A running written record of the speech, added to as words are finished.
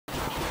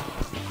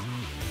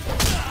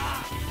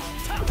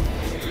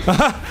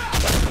I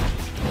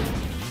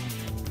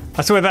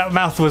swear that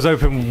mouth was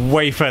open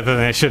way further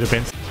than it should have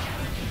been.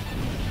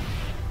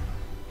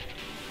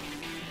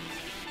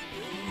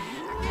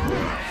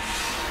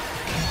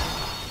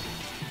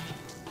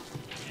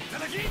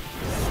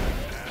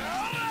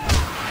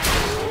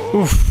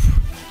 Oof.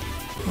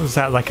 Was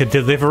that like a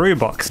delivery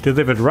box?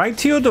 Delivered right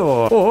to your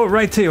door or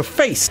right to your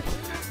face?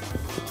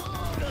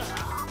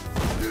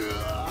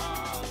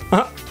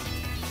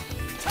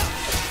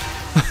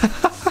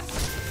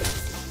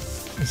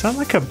 Is that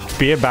like a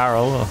beer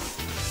barrel? Or...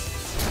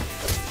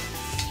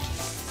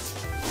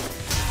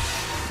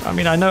 I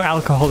mean, I know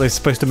alcohol is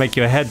supposed to make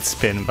your head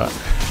spin, but...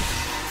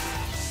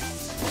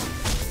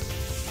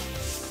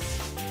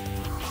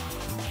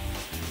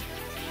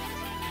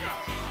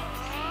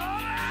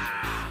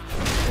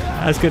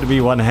 That's going to be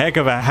one heck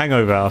of a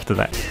hangover after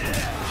that.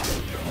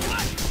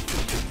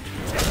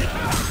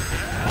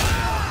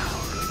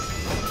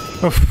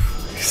 Oof,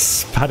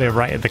 spat it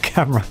right at the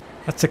camera.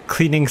 That's a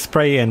cleaning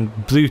spray and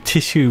blue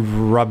tissue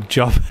rub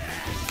job.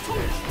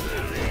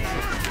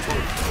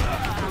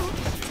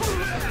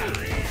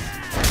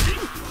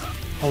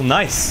 Oh,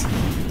 nice.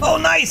 Oh,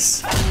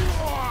 nice!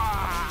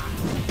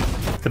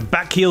 The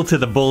back heel to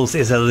the balls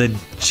is a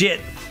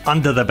legit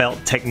under the belt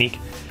technique.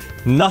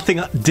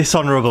 Nothing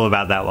dishonorable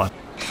about that one.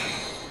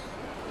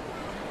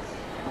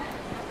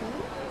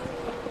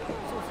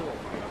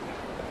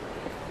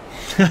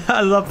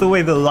 I love the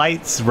way the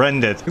light's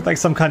rendered. Looks like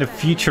some kind of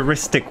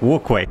futuristic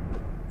walkway.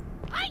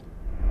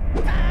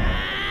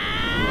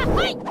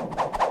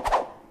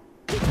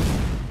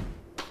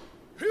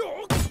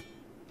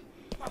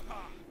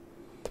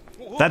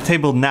 That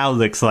table now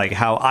looks like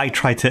how I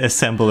try to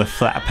assemble a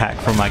flat pack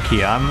from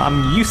IKEA.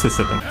 I'm useless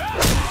at them.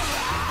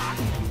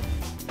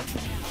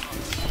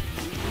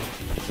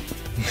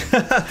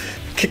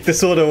 Kicked the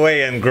sword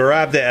away and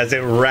grabbed it as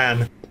it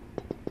ran.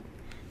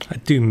 I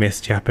do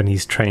miss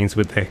Japanese trains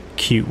with their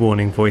cute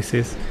warning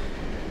voices.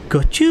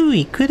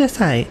 Gochūi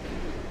kudasai.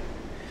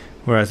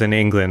 Whereas in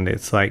England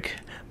it's like,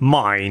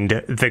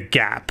 mind the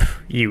gap,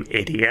 you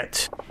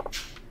idiot.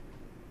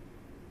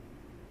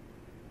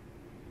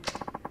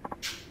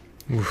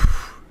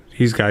 Oof.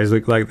 These guys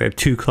look like they're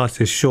 2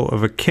 classes short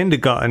of a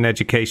kindergarten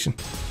education.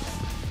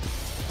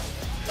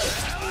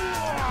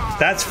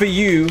 That's for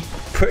you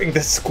putting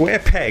the square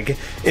peg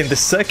in the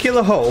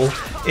circular hole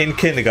in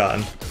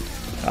kindergarten.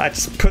 I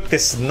just put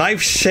this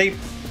knife-shaped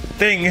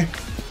thing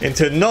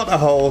into not a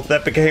hole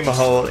that became a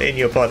hole in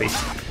your body.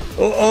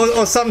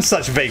 Or some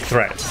such vague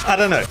threat. I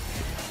don't know.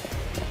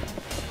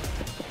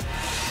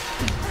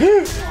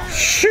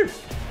 Shoot!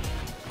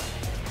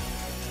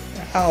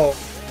 Ow.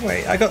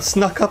 Wait, I got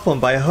snuck up on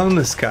by a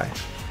homeless guy.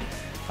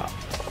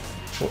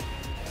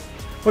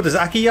 What, does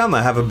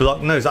Akiyama have a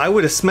blocked nose? I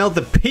would have smelled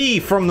the pee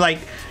from like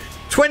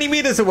 20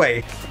 meters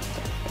away.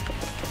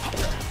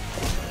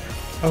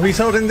 Oh, he's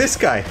holding this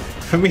guy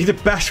for me to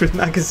bash with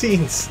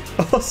magazines.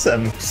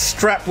 Awesome.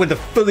 Strapped with a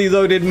fully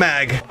loaded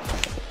mag.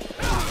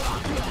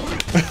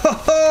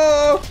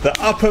 The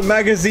upper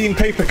magazine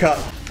paper cut.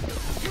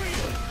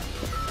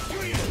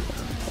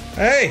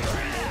 Hey!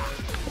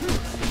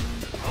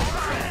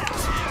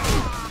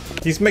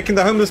 He's making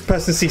the homeless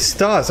person see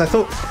stars. I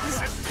thought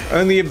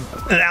only an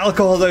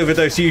alcohol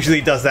overdose usually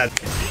does that.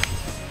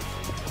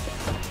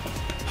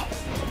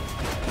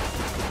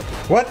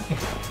 What?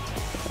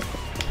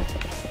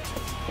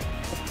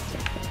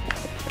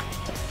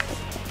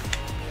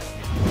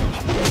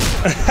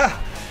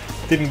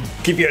 Didn't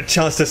give you a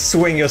chance to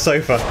swing your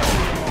sofa.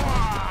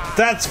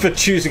 That's for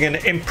choosing an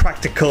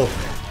impractical,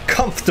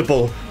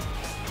 comfortable,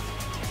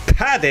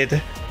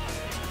 padded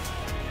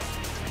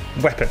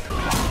weapon.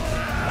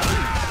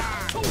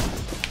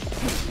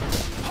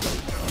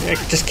 Yeah,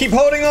 just keep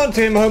holding on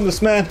to him,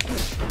 homeless man.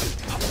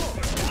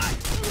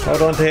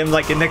 Hold on to him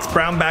like your next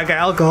brown bag of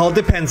alcohol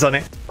depends on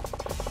it.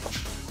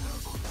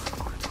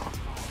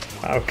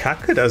 Oh,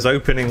 Kakuda's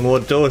opening more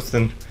doors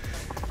than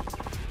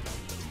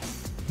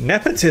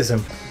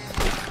nepotism.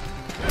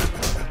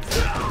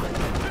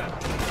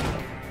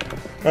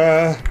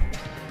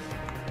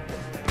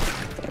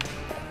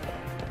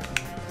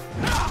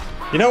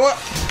 You know what?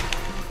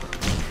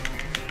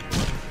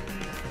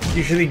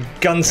 Usually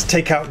guns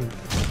take out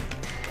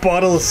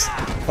bottles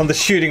on the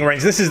shooting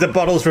range. This is the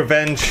bottle's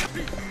revenge.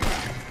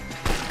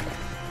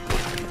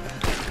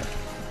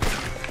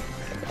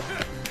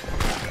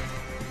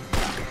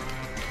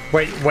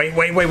 Wait.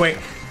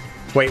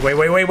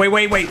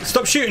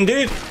 Stop shooting,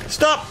 dude.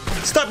 Stop.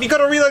 You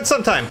gotta reload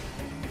sometime.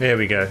 There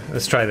we go.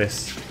 Let's try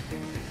this.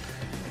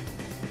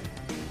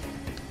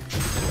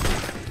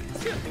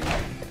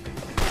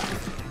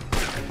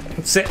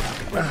 That's it.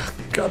 Oh,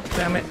 God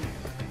damn it.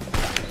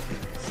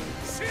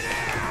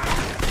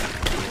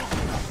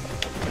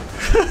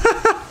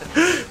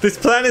 This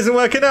plan isn't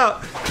working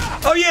out.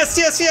 Oh, yes.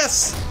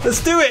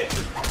 Let's do it.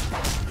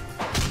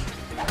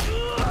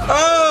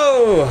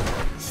 Oh!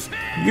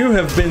 You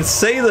have been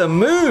Sailor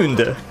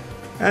Mooned.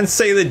 And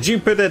Sailor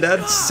Jupiter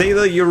and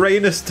Sailor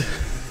Uranus.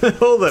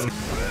 All them.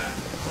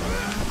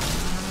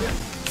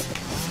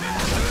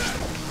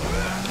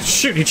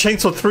 Shoot, he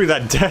chainsawed through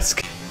that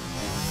desk.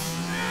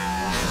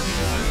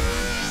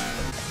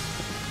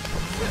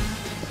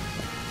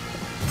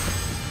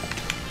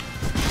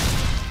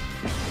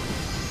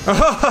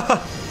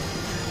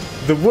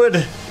 The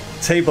wood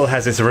table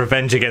has its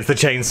revenge against the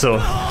chainsaw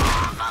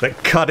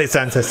that cut its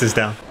ancestors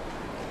down.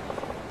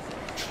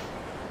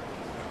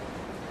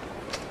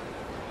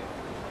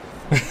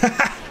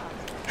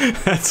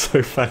 That's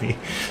so funny.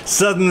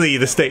 Suddenly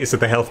the status of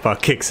the health bar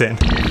kicks in.